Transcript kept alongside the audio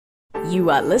You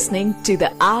are listening to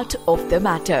The Art of the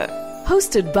Matter,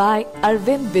 hosted by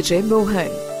Arvind Vijay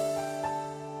Mohan.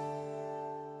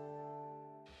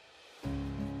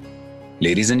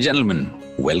 Ladies and gentlemen,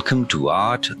 welcome to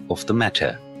Art of the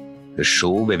Matter, the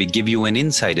show where we give you an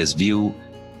insider's view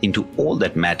into all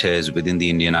that matters within the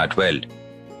Indian art world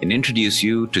and introduce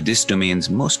you to this domain's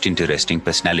most interesting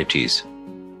personalities.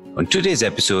 On today's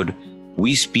episode,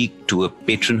 we speak to a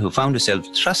patron who found herself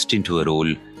thrust into a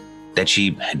role that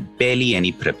she had barely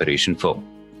any preparation for.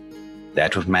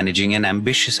 That of managing an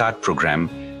ambitious art program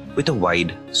with a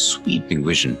wide, sweeping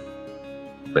vision.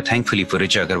 But thankfully for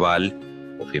Richa Agarwal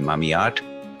of Imami Art,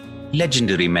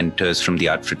 legendary mentors from the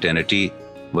art fraternity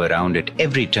were around at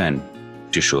every turn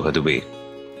to show her the way.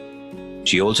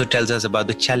 She also tells us about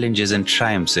the challenges and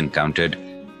triumphs encountered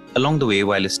along the way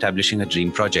while establishing her dream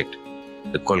project,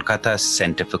 the Kolkata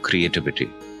Center for Creativity.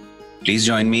 Please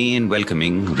join me in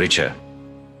welcoming Richa.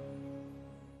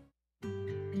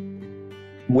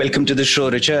 Welcome to the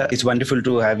show, Richa. It's wonderful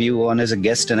to have you on as a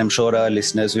guest, and I'm sure our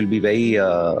listeners will be very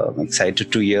excited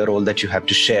to hear all that you have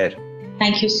to share.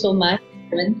 Thank you so much,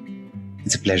 Arvind.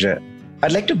 It's a pleasure.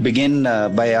 I'd like to begin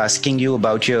by asking you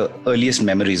about your earliest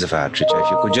memories of art, Richa.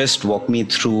 If you could just walk me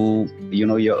through,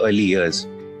 your early years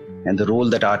and the role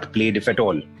that art played, if at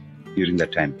all, during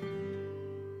that time.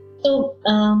 So,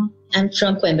 I'm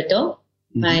from Coimbatore.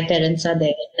 Mm-hmm. My parents are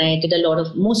there. I did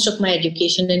most of my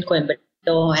education in Coimbatore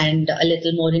and a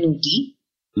little more in Ooty.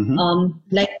 Mm-hmm.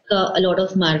 Like a lot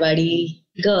of Marwadi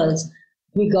girls,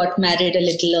 we got married a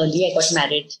little early. I got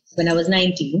married when I was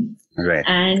 19. Right.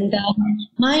 And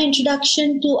my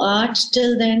introduction to art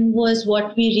till then was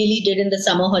what we really did in the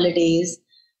summer holidays,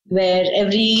 where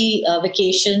every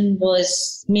vacation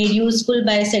was made useful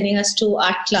by sending us to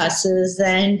art classes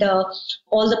and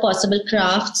all the possible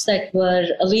crafts that were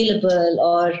available,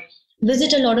 or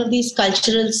visit a lot of these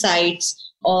cultural sites,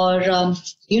 or,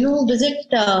 visit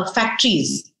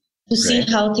factories to see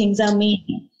how things are made.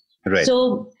 Right.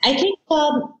 So I think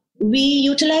we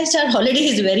utilized our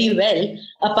holidays very well,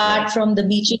 apart from the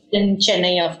beaches in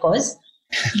Chennai, of course.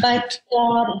 But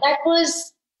that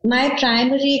was my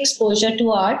primary exposure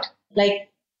to art.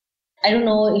 Like, I don't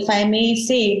know if I may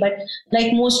say, but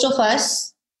like most of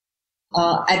us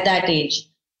at that age.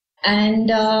 And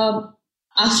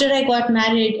after I got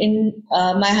married in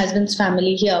my husband's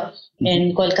family here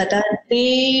in Kolkata,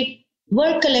 they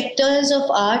were collectors of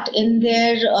art in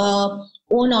their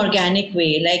own organic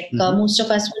way. Like most of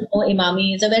us will know,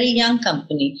 Imami is a very young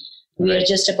company. We are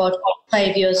just about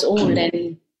 5 years old, and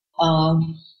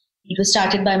it was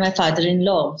started by my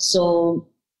father-in-law. So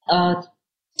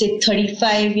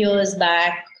 35 years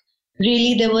back,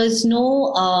 really there was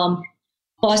no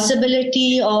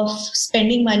possibility of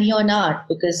spending money on art,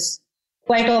 because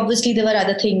quite obviously there were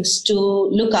other things to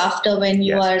look after when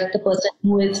you are the person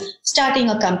who is starting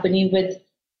a company with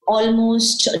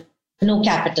almost no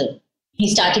capital. He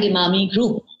started Imami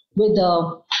Group with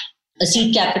a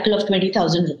seed capital of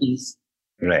 20,000 rupees.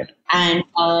 Right. And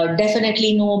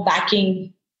definitely no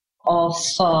backing of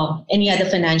any other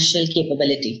financial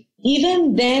capability.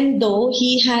 Even then, though,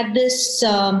 he had this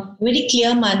very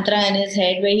clear mantra in his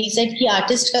head where he said, ki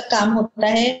artist ka kaam hota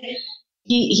hai,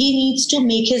 he needs to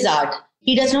make his art.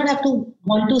 He does not have to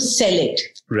want to sell it.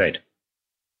 Right.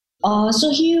 So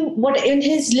with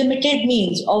his limited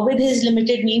means,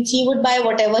 he would buy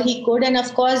whatever he could. And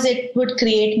of course, it would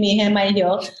create mayhem, I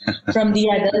hear, from the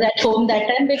others at home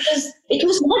that time, because it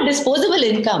was not disposable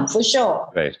income, for sure.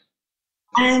 Right.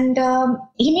 And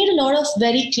he made a lot of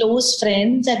very close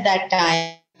friends at that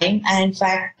time. And in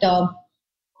fact,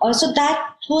 so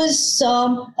that was,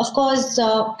 of course,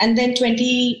 and then 10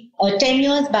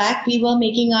 years back, we were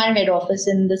making our head office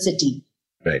in the city.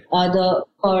 Right. The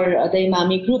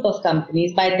Imami Group of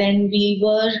companies. By then, we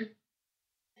were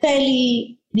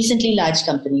fairly decently large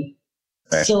company.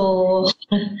 Right. So,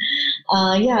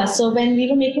 so when we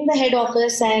were making the head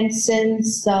office, and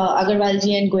since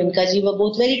Agarwalji and Goenkaji were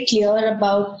both very clear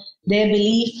about their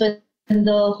belief in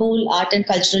the whole art and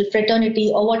cultural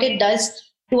fraternity, or what it does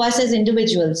to us as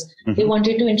individuals, they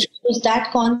wanted to introduce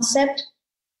that concept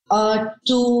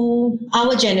to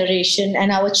our generation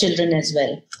and our children as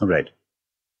well. Right.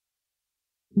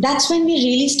 That's when we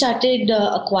really started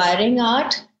acquiring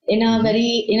art in a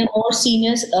more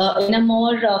senior, in a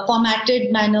more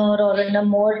formatted manner, or in a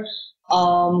more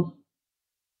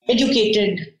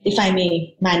educated, if I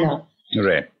may, manner.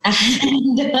 Right.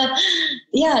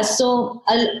 And so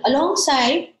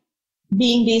alongside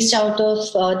being based out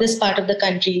of this part of the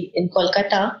country in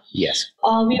Kolkata, yes,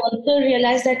 we also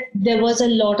realized that there was a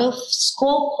lot of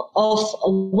scope of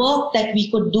work that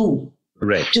we could do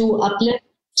right. to uplift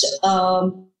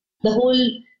the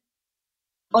whole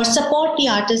or support the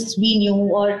artists we knew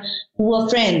or who were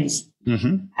friends.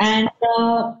 And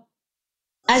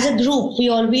as a group, we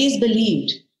always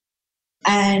believed,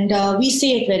 and we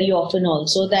say it very often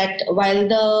also, that while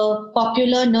the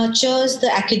popular nurtures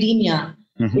the academia,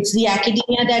 it's the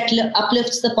academia that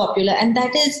uplifts the popular. And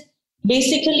that is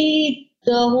basically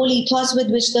the whole ethos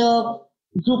with which the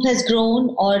group has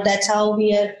grown, or that's how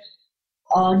we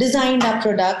are designed our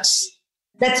products.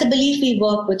 That's a belief we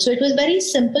work with. So it was very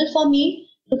simple for me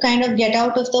to kind of get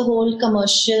out of the whole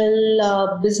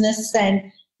commercial business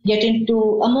and get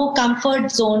into a more comfort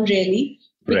zone, really.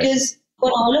 Because for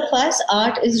all of us,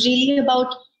 art is really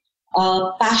about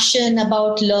passion,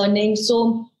 about learning.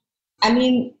 So, I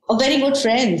mean, very good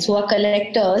friends who are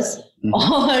collectors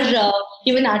or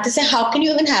even artists say, how can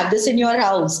you even have this in your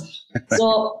house?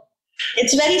 So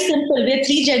it's very simple. We're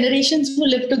 3 generations who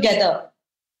live together.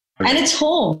 And it's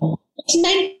home. It's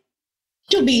meant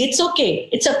to be. It's okay.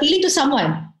 It's appealing to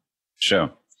someone.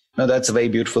 Sure. No, that's a very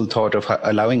beautiful thought of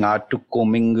allowing art to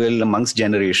commingle amongst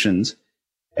generations,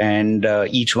 and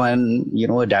each one,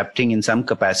 adapting in some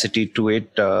capacity to it,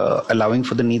 allowing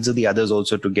for the needs of the others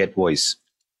also to get voice.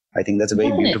 I think that's a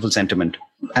very beautiful sentiment.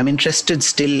 I'm interested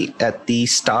still at the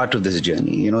start of this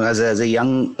journey. As a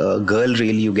young girl,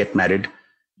 really, you get married.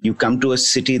 You come to a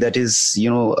city that is,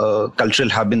 a cultural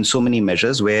hub in so many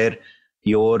measures, where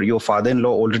your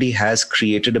father-in-law already has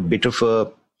created a bit of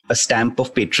a stamp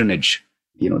of patronage.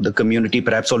 The community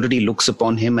perhaps already looks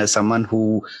upon him as someone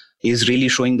who is really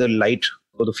showing the light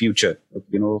for the future,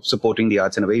 supporting the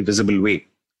arts in a very visible way.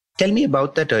 Tell me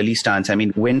about that early stance. I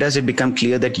mean, when does it become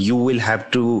clear that you will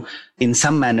have to, in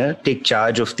some manner, take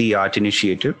charge of the art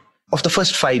initiative? Of the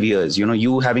first 5 years,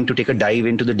 you having to take a dive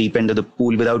into the deep end of the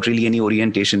pool without really any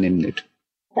orientation in it.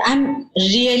 I'm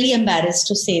really embarrassed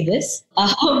to say this,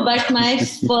 but my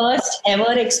first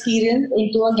ever experience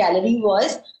into a gallery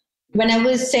was when I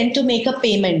was sent to make a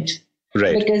payment.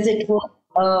 Right. Because it was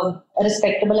a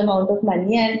respectable amount of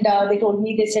money, and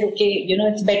they said, okay,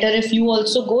 it's better if you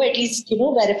also go, at least,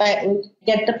 verify,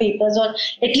 get the papers, or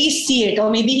at least see it. Or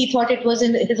maybe he thought it was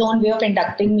in his own way of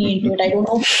inducting me into it. I don't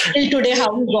know till today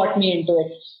how he got me into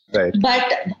it. Right.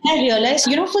 But I realized,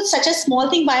 for such a small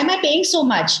thing, why am I paying so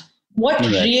much? What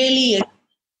really is?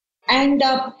 And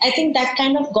I think that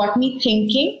kind of got me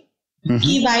thinking,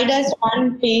 why does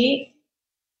one pay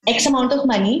X amount of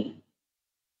money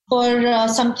for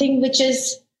something which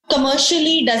is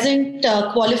commercially doesn't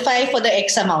qualify for the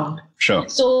X amount? Sure.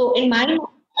 So in my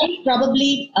mind,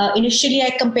 probably initially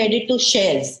I compared it to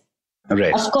shares.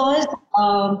 Right. Of course,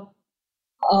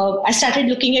 I started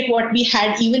looking at what we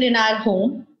had even in our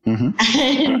home.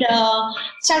 And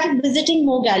started visiting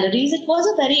more galleries. It was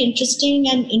a very interesting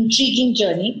and intriguing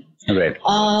journey. Right.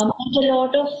 Made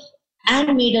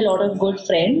a lot of good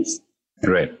friends.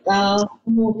 Right.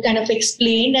 Who kind of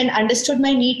explained and understood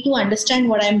my need to understand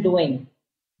what I'm doing.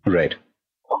 Right.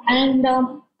 And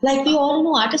like we all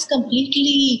know, art is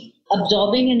completely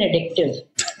absorbing and addictive.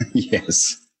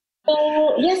 Yes.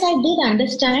 So yes, I did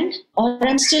understand, or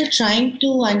I'm still trying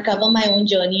to uncover my own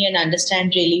journey and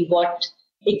understand really what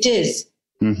it is.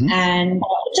 And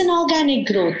it's an organic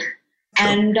growth. Sure.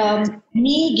 And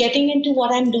me getting into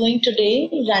what I'm doing today,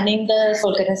 running the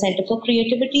Kolkata Center for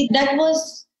Creativity, that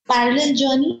was parallel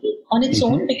journey on its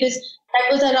own, because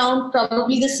that was around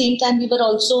probably the same time we were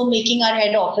also making our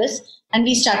head office and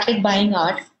we started buying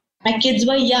art. My kids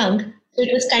were young, so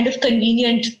it was kind of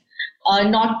convenient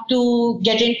not to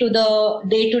get into the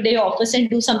day-to-day office and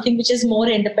do something which is more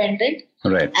independent.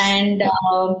 Right. And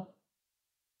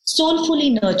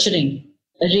soulfully nurturing,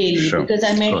 really, sure, because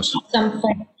I met some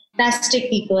fantastic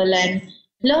people and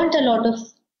learned a lot of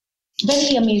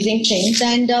very amazing things.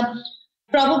 And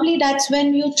probably that's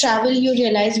when you travel, you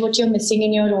realize what you're missing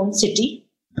in your own city.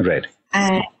 Right.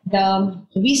 And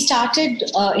we started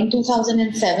in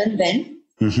 2007 then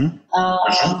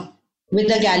with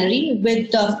the gallery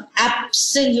with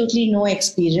absolutely no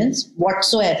experience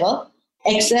whatsoever,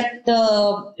 except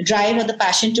the drive or the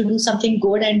passion to do something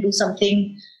good and do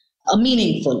something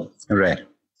meaningful. Right.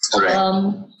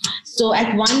 So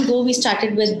at one go, we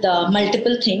started with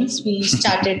multiple things. We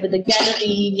started with a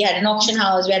gallery, we had an auction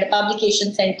house, we had a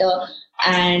publication center,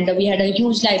 and we had a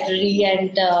huge library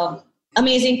and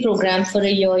amazing program for a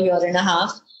year and a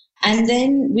half. And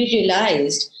then we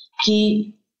realized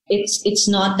it's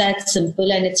not that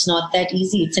simple and it's not that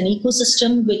easy. It's an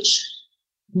ecosystem which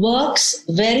works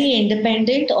very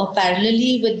independent or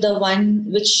parallelly with the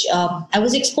one which I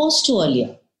was exposed to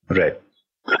earlier. Right.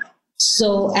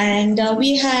 So, and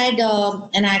we had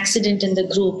an accident in the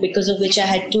group because of which I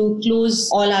had to close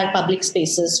all our public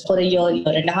spaces for a year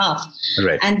and a half.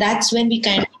 Right. And that's when we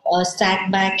kind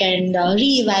sat back and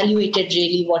reevaluated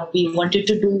really what we wanted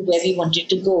to do, where we wanted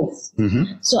to go.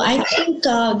 So I think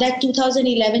that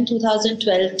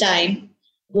 2011-2012 time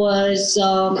was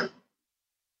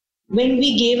when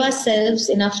we gave ourselves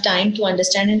enough time to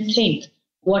understand and think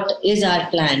what is our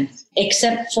plan,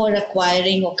 except for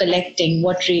acquiring or collecting,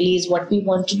 what really is what we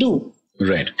want to do.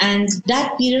 Right. And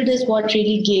that period is what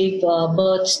really gave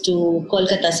birth to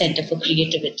Kolkata Center for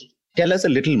Creativity. Tell us a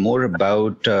little more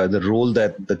about the role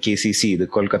that the KCC, the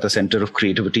Kolkata Center of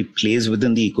Creativity, plays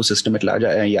within the ecosystem at large.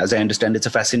 As I understand, it's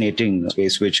a fascinating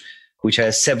space which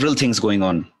has several things going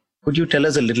on. Could you tell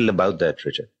us a little about that,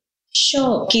 Richard?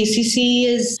 Sure. KCC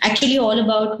is actually all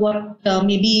about what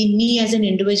maybe me as an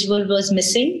individual was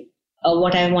missing,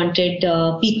 what I wanted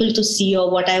people to see,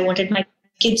 or what I wanted my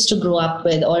kids to grow up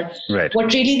with, or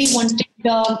what really we wanted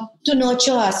to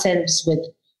nurture ourselves with.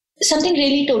 Something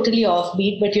really totally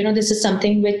offbeat, but this is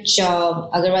something which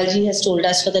Agarwalji has told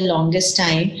us for the longest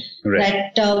time,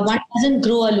 that one doesn't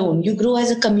grow alone. You grow as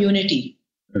a community.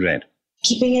 Right.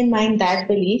 Keeping in mind that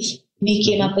belief, we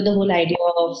came up with the whole idea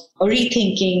of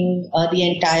rethinking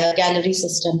the entire gallery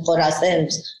system for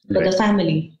ourselves, for the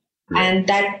family. And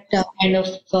that kind of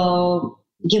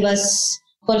give us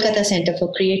Kolkata Center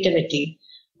for Creativity,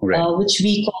 which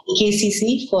we call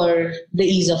KCC for the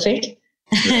ease of it.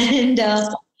 And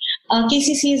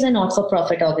KCC is a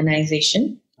not-for-profit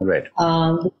organization. Right.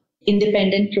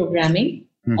 Independent programming.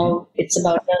 It's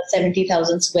about a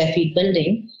 70,000 square feet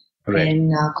building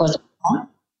in Kolkata,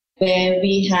 where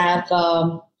we have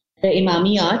the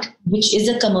Imami Art, which is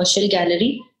a commercial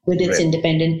gallery with its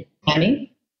independent programming.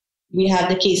 We have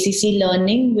the KCC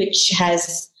Learning, which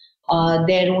has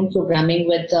their own programming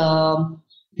with,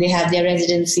 they have their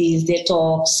residencies, their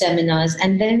talks, seminars.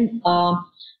 And then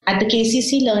at the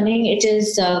KCC Learning, it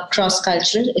is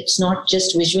cross-cultural. It's not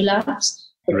just visual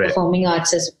arts, but performing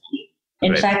arts as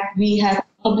well. In fact, we have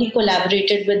probably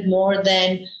collaborated with more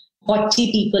than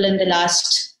 40 people in the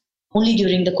last, only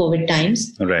during the COVID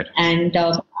times. Right. And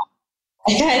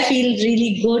I feel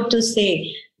really good to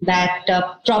say that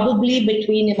probably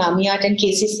between Imami Art and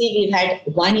KCC, we've had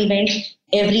one event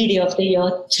every day of the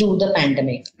year through the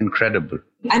pandemic. Incredible.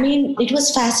 I mean, it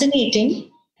was fascinating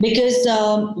because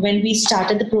when we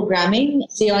started the programming,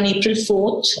 say on April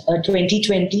 4th,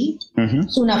 2020,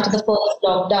 soon after the first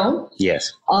lockdown,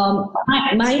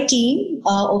 my team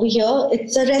over here,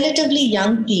 it's a relatively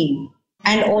young team.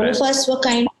 And all of us were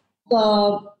kind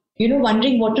of,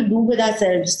 wondering what to do with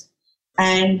ourselves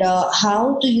and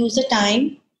how to use the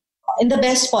time in the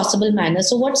best possible manner.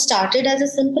 So what started as a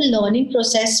simple learning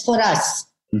process for us,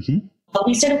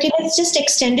 we said, okay, let's just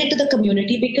extend it to the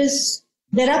community, because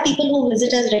there are people who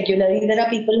visit us regularly. There are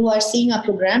people who are seeing our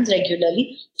programs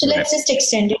regularly. So let's just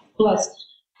extend it to us.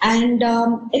 And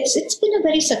it's been a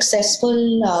very successful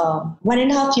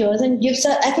 1.5 years, and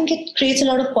I think it creates a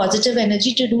lot of positive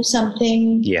energy to do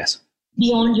something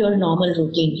beyond your normal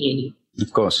routine, really.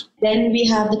 Of course. Then we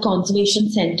have the Conservation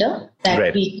Center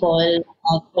that we call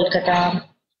Kolkata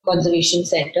Conservation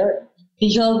Center.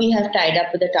 Here we have tied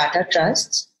up with the Tata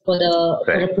Trusts for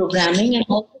the programming and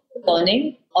also for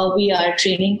learning. We are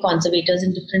training conservators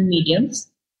in different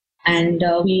mediums, and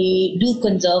we do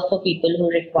conserve for people who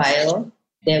require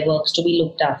their works to be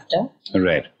looked after.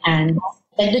 Right. And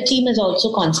then the team is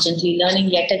also constantly learning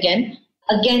yet again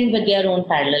with their own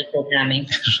parallel programming.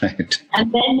 Right.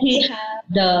 And then we have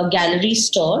the gallery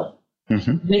store,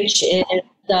 which is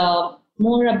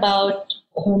more about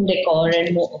home decor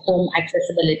and home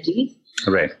accessibility.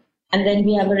 Right. And then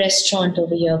we have a restaurant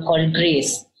over here called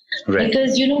Grace. Right.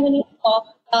 Because, when you talk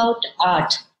about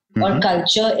art or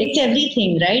culture, it's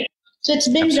everything, right? So it's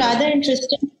been rather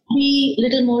interesting to be a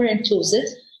little more inclusive.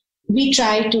 We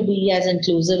try to be as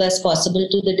inclusive as possible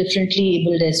to the differently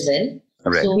abled as well.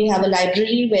 Right. So we have a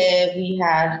library where we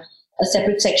have a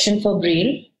separate section for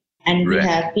Braille, and we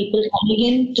have people coming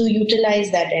in to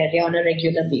utilize that area on a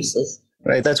regular basis.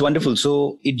 Right. That's wonderful.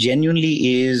 So it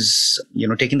genuinely is,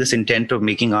 taking this intent of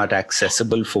making art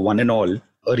accessible for one and all,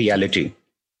 a reality.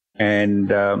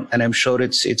 And I'm sure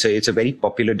it's a very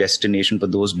popular destination for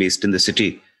those based in the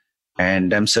city.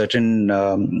 And I'm certain,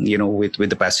 with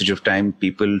the passage of time,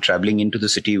 people traveling into the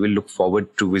city will look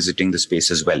forward to visiting the space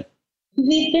as well.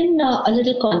 We've been a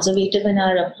little conservative in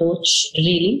our approach,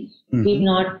 really. We've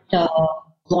not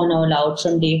gone all out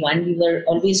from day one. We were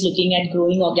always looking at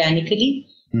growing organically,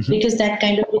 because that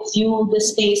kind of gives you the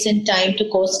space and time to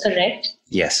course correct.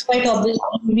 Yes. Quite obviously,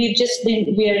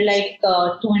 we're like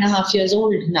 2.5 years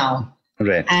old now.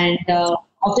 Right. And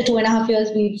after 2.5 years,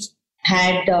 we've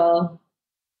had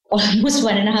almost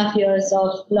 1.5 years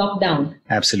of lockdown.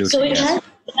 Absolutely. So it has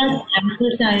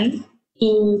ample time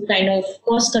to kind of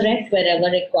course correct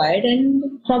wherever required.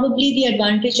 And probably the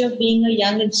advantage of being a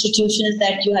young institution is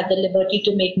that you have the liberty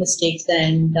to make mistakes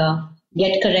and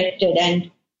get corrected. And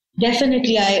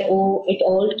definitely I owe it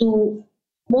all to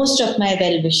most of my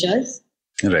well-wishers,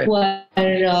 Right. who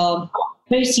are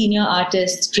very senior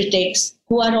artists, critics,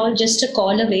 who are all just a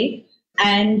call away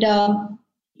and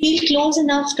feel close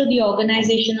enough to the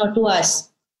organization or to us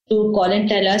to call and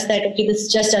tell us that, okay,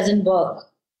 this just doesn't work.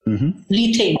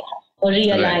 Rethink or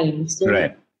realign. Right. So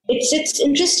Right. it's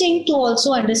interesting to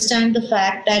also understand the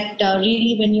fact that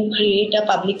really when you create a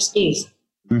public space,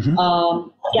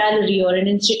 gallery or an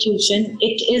institution,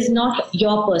 it is not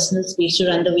your personal space to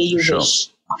run the way you Sure. wish.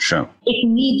 Sure. It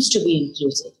needs to be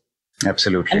inclusive.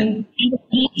 Absolutely. I mean, it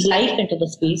breathes life into the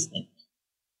space.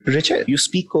 Richa, you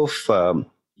speak of,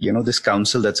 this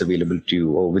council that's available to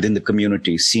you or within the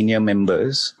community, senior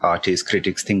members, artists,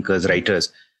 critics, thinkers,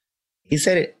 writers. Is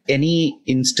there any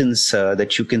instance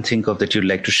that you can think of that you'd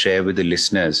like to share with the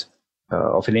listeners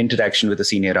of an interaction with a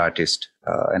senior artist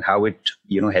and how it,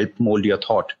 helped mold your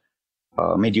thought,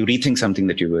 made you rethink something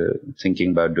that you were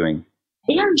thinking about doing?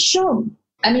 Yeah, sure.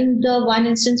 I mean, the one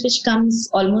instance which comes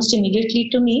almost immediately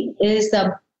to me is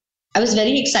I was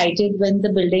very excited when the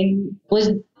building was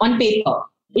on paper.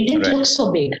 It didn't look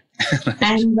so big.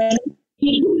 And when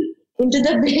into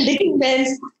the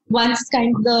building, once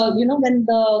kind of when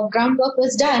the groundwork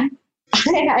was done,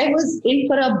 I was in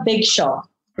for a big shock.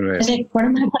 Right. I was like, what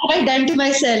have I done to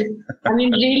myself? I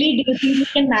mean, really, do you think we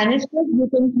can manage this? Do you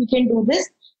think we can do this?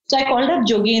 So I called up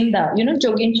Jogenda,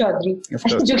 Jogen Chaudhary.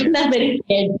 Jogenda very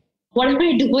scared. What am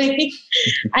I doing?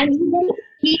 And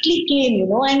he completely came,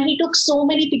 and he took so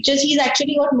many pictures. He's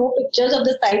actually got more pictures of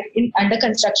the site under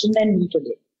construction than me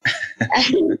today. And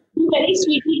he very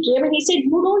sweetly came and he said, you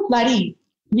don't worry.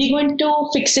 We're going to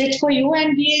fix it for you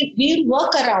and we'll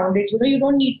work around it. You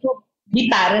don't need to be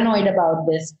paranoid about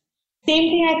this. Same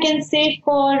thing I can say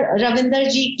for Ravinder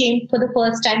Ji came for the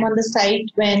first time on the site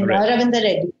when Ravinder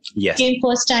Reddy came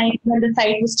first time when the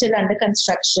site was still under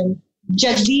construction.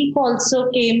 Jagdeep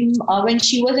also came when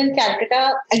she was in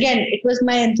Calcutta. Again, it was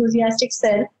my enthusiastic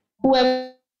self.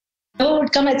 Whoever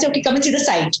would come and say, okay, come and see the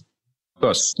site. Of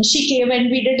course. She came and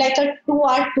we did like a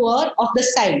 2-hour tour of the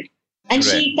site. And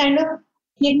she kind of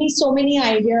gave me so many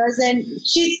ideas. And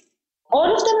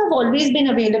all of them have always been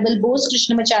available. Bose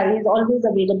Krishnamachari is always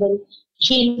available.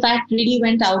 He, in fact, really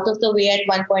went out of the way at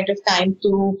one point of time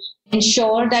to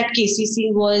ensure that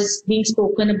KCC was being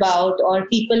spoken about or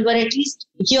people were at least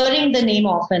hearing the name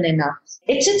often enough.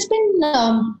 It's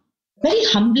been very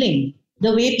humbling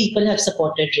the way people have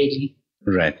supported, really.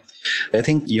 Right. I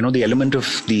think, the element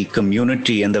of the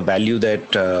community and the value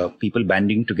that people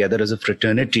banding together as a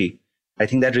fraternity, I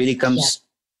think that really comes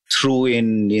through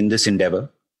in this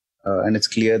endeavor. And it's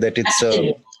clear that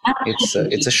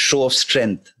it's a show of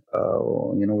strength,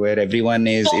 where everyone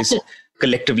is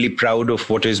collectively proud of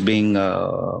what is being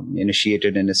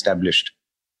initiated and established.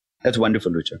 That's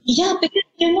wonderful, Richa. Yeah, because,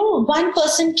 one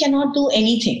person cannot do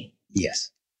anything.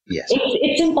 Yes.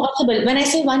 It's impossible. When I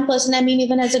say one person, I mean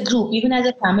even as a group, even as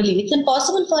a family. It's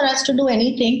impossible for us to do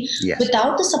anything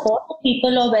without the support of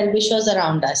people or well-wishers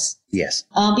around us. Yes.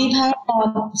 We've had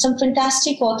some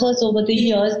fantastic authors over the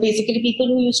years, basically people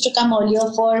who used to come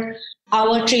earlier for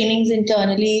our trainings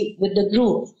internally with the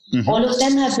group. All of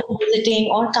them have been visiting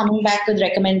or coming back with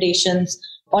recommendations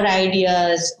or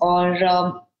ideas or,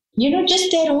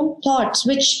 just their own thoughts,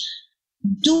 which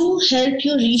do help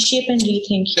you reshape and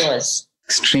rethink yours.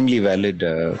 Extremely valid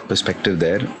perspective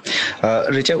there.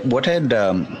 Richa, what I'd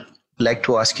like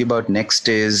to ask you about next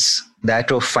is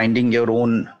that of finding your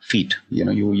own feet.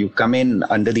 You come in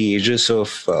under the aegis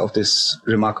of this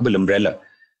remarkable umbrella.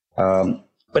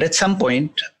 But at some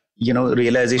point,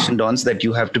 realization dawns that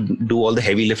you have to do all the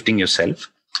heavy lifting yourself.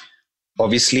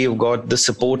 Obviously, you've got the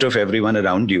support of everyone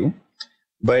around you.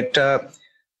 But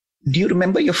do you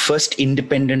remember your first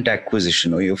independent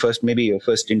acquisition or your first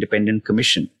independent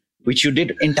commission, which you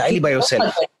did entirely by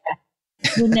yourself?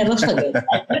 You never forget.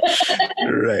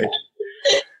 Right.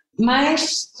 My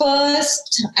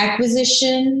first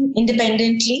acquisition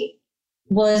independently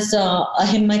was a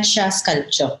Himmat Shah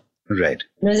sculpture. Right.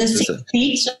 It was a 6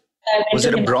 feet. So was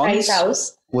it a bronze?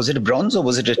 House. Was it a bronze or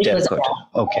was it a terracotta?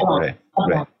 Okay, right. So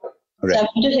I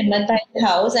went to Himmat Bhai's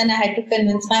house and I had to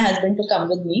convince my husband to come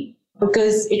with me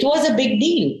because it was a big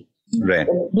deal. Right.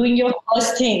 Doing your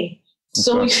first thing.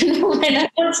 So, when I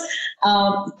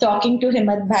was talking to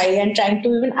Himmat Bhai and trying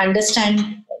to even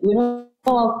understand,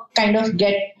 kind of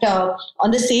get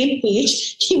on the same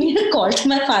page, he made a call to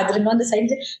my father-in-law on the side and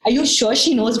said, are you sure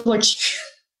she knows what she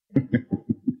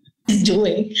is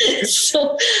doing?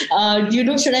 So,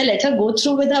 should I let her go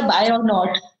through with her buy or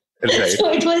not? Right.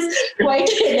 So it was quite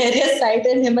a hilarious sight,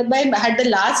 and Himmat Bhai had the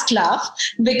last laugh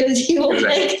because he was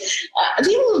like,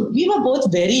 we were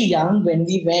both very young when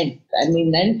we went. I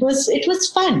mean, and it was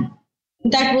fun.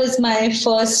 That was my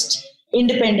first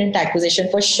independent acquisition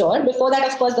for sure. Before that,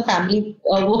 of course, the family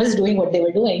was doing what they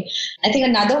were doing. I think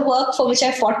another work for which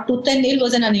I fought tooth and nail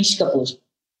was an Anish Kapoor.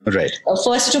 Right.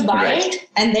 First to buy it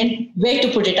and then where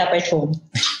to put it up at home.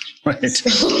 Right.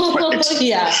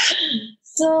 Yeah.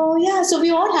 So we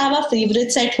all have our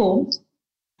favorites at home.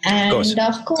 And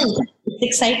of course it's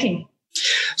exciting.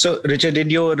 So, Richa,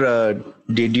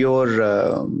 did your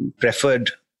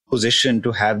preferred position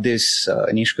to have this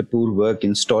Anish Kapoor work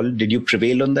installed, did you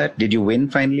prevail on that? Did you win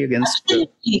finally against?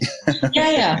 Absolutely.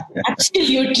 Yeah,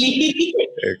 absolutely.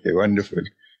 Okay, wonderful.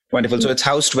 So it's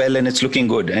housed well and it's looking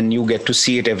good, and you get to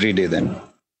see it every day then?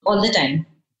 All the time.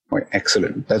 Oh,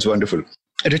 excellent. That's wonderful.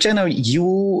 Richa, now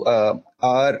you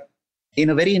are in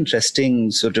a very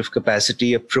interesting sort of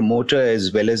capacity, a promoter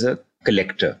as well as a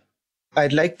collector.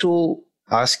 I'd like to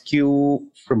ask you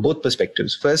from both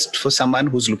perspectives. First, for someone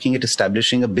who's looking at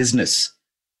establishing a business,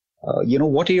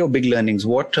 what are your big learnings?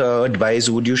 What advice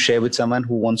would you share with someone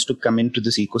who wants to come into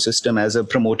this ecosystem as a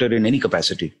promoter in any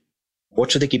capacity?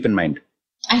 What should they keep in mind?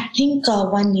 I think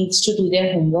one needs to do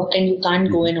their homework, and you can't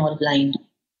go in all blind.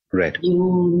 Right.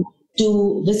 You need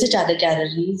to visit other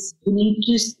galleries. You need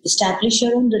to establish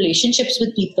your own relationships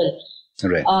with people.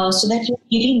 Right. So that you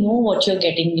really know what you're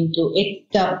getting into.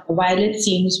 While it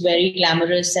seems very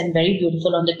glamorous and very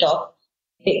beautiful on the top,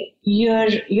 you're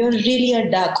really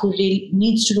a duck who really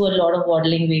needs to do a lot of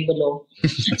waddling way below.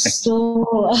 So,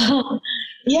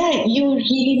 you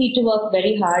really need to work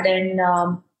very hard, and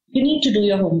you need to do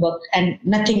your homework, and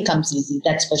nothing comes easy.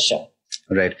 That's for sure.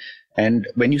 Right. And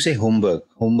when you say homework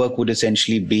would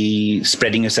essentially be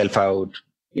spreading yourself out,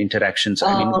 interactions.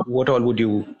 I mean, what all would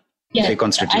you say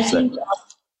constitutes that?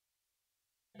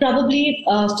 Probably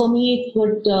for me, it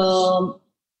would,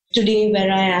 today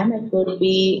where I am, it would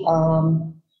be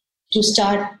to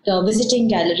start visiting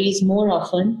galleries more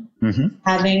often,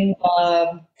 having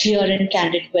clear and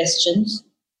candid questions.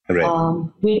 Right.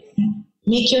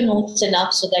 Make your notes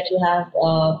enough so that you have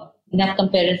enough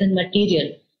comparison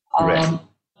material. Right.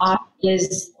 Art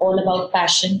is all about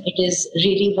passion. It is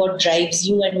really what drives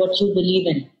you and what you believe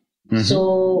in.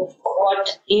 So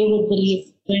what A would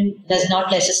believe in does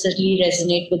not necessarily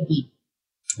resonate with B.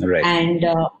 Right. And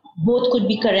both could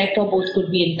be correct or both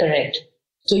could be incorrect.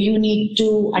 So you need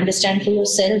to understand for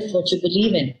yourself what you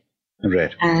believe in.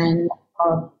 Right. And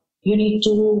you need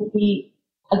to be,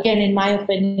 again, in my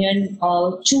opinion,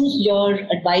 choose your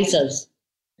advisors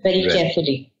very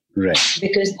carefully. Right.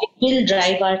 Because it will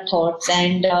drive our thoughts.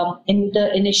 And in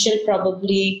the initial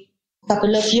probably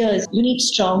couple of years, you need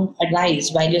strong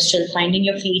advice while you're still finding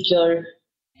your feet, you're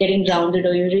getting grounded,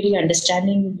 or you're really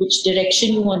understanding which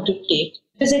direction you want to take.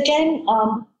 Because again,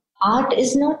 art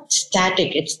is not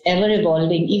static. It's ever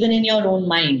evolving, even in your own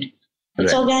mind.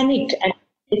 It's organic. And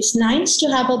it's nice to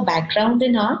have a background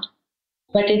in art,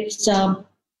 but it's, I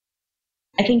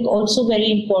think, also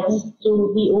very important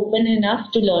to be open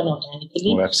enough to learn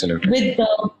organically. Oh, absolutely. With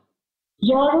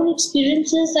your own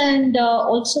experiences and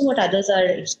also what others are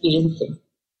experiencing.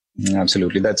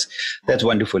 Absolutely. That's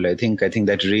wonderful. I think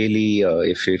that really,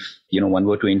 if one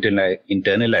were to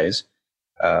internalize,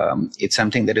 it's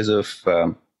something that is of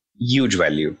huge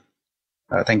value.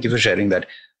 Thank you for sharing that.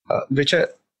 Richa,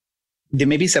 there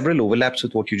may be several overlaps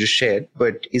with what you just shared,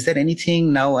 but is there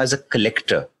anything now as a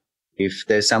collector, if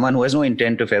there's someone who has no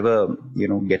intent of ever,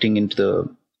 getting into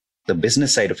the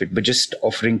business side of it, but just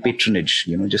offering patronage,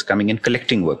 just coming and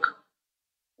collecting work,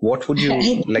 what would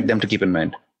you like them to keep in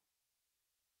mind?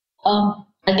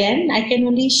 Again, I can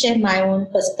only share my own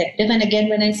perspective. And again,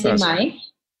 when I say mine,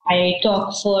 I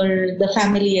talk for the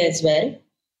family as well.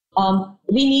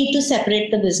 We need to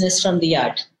separate the business from the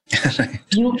art.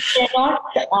 You cannot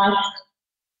ask,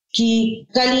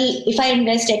 if I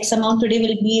invest X amount today,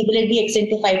 will it be X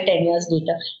into 5-10 years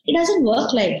later? It doesn't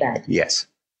work like that. Yes.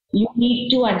 You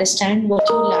need to understand what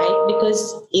you like,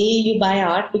 because you buy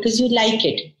art because you like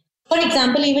it. For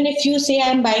example, even if you say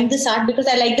I'm buying this art because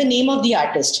I like the name of the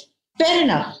artist, fair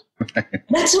enough.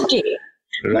 That's okay.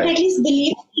 Right. But at least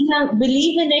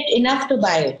believe in it enough to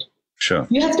buy it. Sure.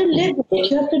 You have to live with it.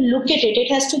 You have to look at it.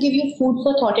 It has to give you food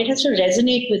for thought. It has to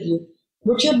resonate with you.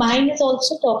 What you're buying is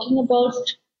also talking about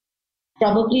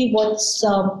probably what's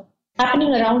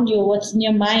happening around you, what's in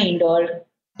your mind, or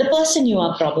the person you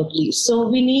are probably. So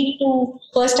we need to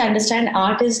first understand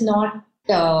art is not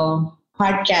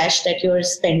hard cash that you're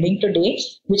spending today,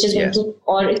 which is going to,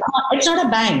 or it's not a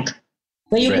bank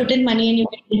where you put in money and you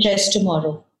get interest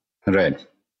tomorrow. Right.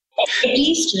 At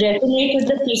least resonate with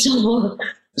the piece of work.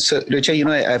 So, Richa,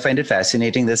 I find it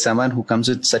fascinating that someone who comes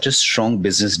with such a strong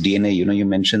business DNA, you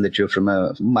mentioned that you're from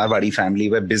a Marwadi family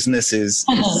where business is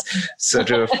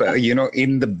sort of,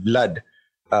 in the blood.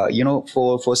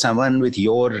 For someone with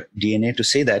your DNA to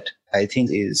say that, I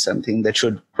think is something that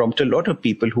should prompt a lot of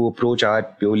people who approach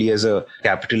art purely as a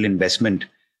capital investment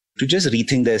to just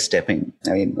rethink their stepping.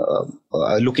 I mean,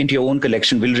 look into your own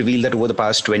collection will reveal that over the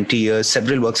past 20 years,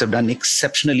 several works have done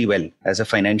exceptionally well as a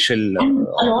financial a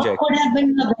lot object. could have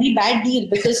been a very bad deal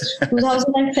because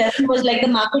 2007 was like the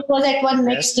market was at one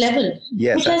next level.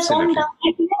 Yes, which has gone absolutely. down.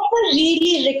 It never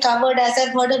really recovered, as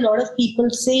I've heard a lot of people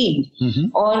saying.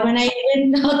 Or when I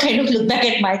even kind of look back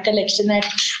at my collection at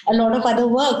a lot of other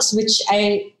works, which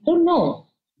I don't know.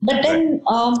 But then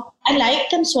I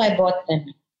liked them, so I bought them.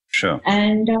 Sure.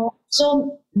 And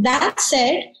so that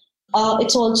said,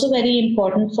 it's also very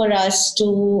important for us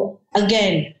to,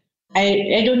 again,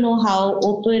 I don't know how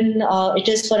open it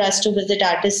is for us to visit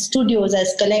artist studios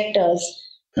as collectors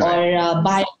or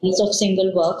buyers of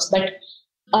single works, but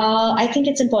I think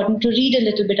it's important to read a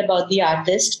little bit about the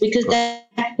artist because that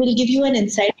will give you an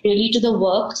insight really to the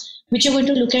work which you're going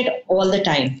to look at all the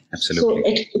time.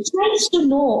 Absolutely. So it's nice to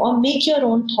know or make your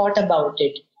own thought about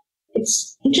it.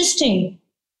 It's interesting.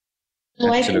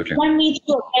 So Absolutely. I think one needs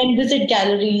to again visit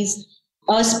galleries,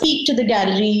 speak to the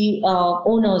gallery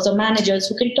owners or managers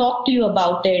who can talk to you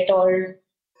about it,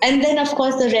 and then of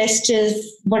course the rest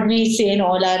is what we say in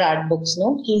all our art books,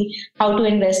 no? How to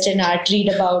invest in art, read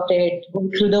about it, go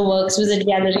through the works, visit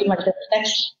gallery,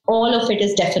 all of it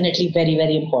is definitely very,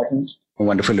 very important.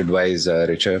 Wonderful advice,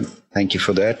 Richa. Thank you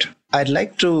for that. I'd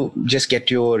like to just get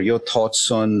your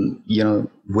thoughts on,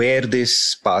 where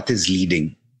this path is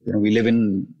leading. We live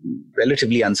in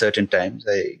relatively uncertain times.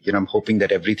 I'm hoping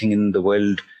that everything in the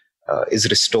world is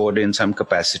restored in some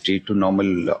capacity to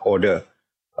normal order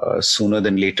sooner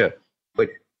than later. But,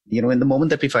 in the moment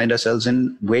that we find ourselves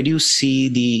in, where do you see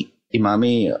the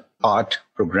Emami art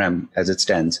program as it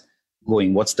stands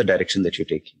going? What's the direction that you're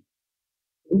taking?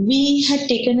 We had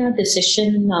taken a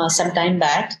decision some time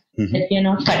back that we are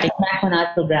not cutting back on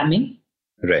our programming.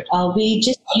 Right. We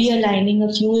just realigning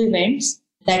a few events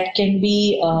that can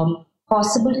be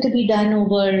possible to be done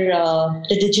over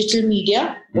the digital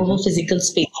media, over physical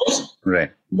spaces.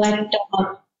 Right. But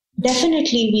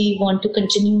definitely we want to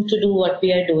continue to do what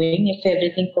we are doing if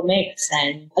everything permits.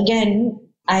 And again,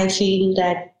 I feel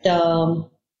that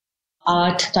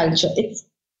art, culture,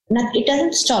 it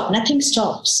doesn't stop. Nothing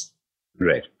stops.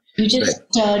 Right. You just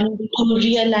need to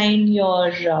realign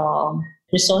your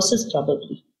resources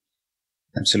probably.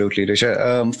 Absolutely,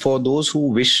 Richa. For those who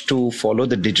wish to follow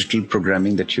the digital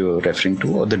programming that you're referring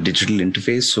to or the digital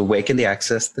interface, so where can they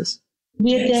access this?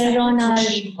 We are there on our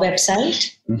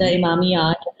website, the Emami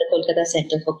Art at the Kolkata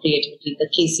Center for Creativity, the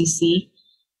KCC.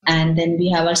 And then we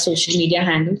have our social media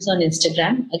handles on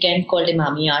Instagram, again called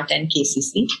Emami Art and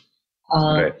KCC.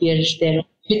 We are there on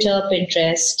Twitter,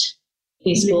 Pinterest,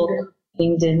 Facebook,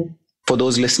 LinkedIn. For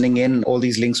those listening in, all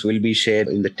these links will be shared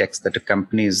in the text that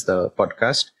accompanies the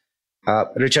podcast.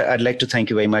 Richa, I'd like to thank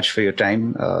you very much for your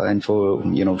time and for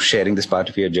sharing this part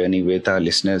of your journey with our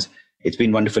listeners. It's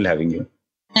been wonderful having you.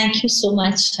 Thank you so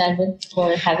much, Arvind,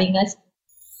 for having us.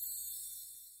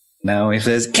 Now, if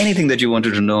there's anything that you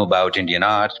wanted to know about Indian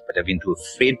art but have been too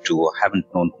afraid to or haven't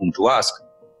known whom to ask,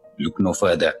 look no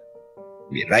further.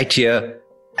 We're right here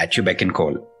at your beck and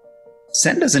call.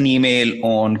 Send us an email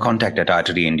on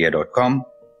contact@arteryindia.com.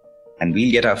 and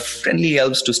we'll get our friendly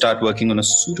elves to start working on a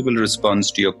suitable response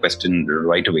to your question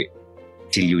right away.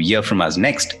 Till you hear from us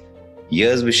next,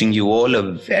 here's wishing you all a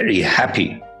very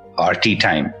happy arty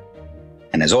time.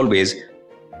 And as always,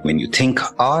 when you think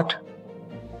art,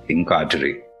 think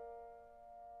artery.